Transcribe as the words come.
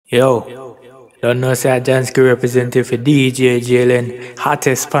Yo, don't know say Jansky representative for DJ Jaelen,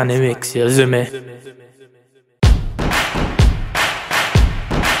 hottest pan the mix, you see me?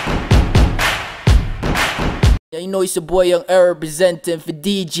 Yeah, you know it's a boy Young Air representing for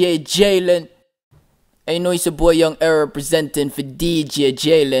DJ Jaelen. And you know it's a boy Young Air representing for DJ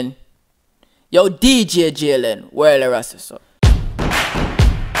Jaelen. Yo, DJ Jaelen, where the rest is up?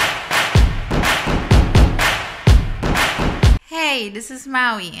 Hey, this is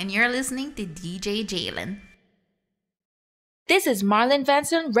Maui, and you're listening to DJ Jaelen. This is Marlon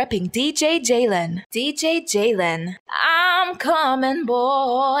Vanson repping DJ Jaelen. DJ Jaelen. I'm coming,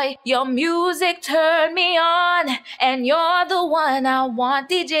 boy. Your music turned me on, and you're the one I want.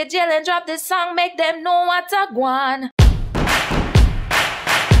 DJ Jaelen, drop this song, make them know what I want.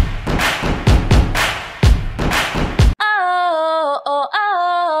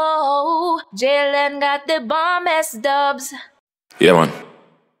 Oh, Jaelen got the bombest dubs. Yeah, man.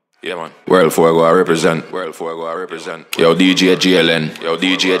 Yeah, man. World 4 go I represent. World 4 go I represent. Yo, DJ Jaelen. Yo,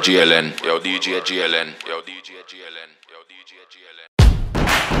 DJ Jaelen. Yo, DJ Jaelen. Yo, DJ Jaelen. Yo, DJ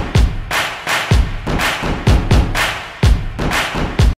Jaelen.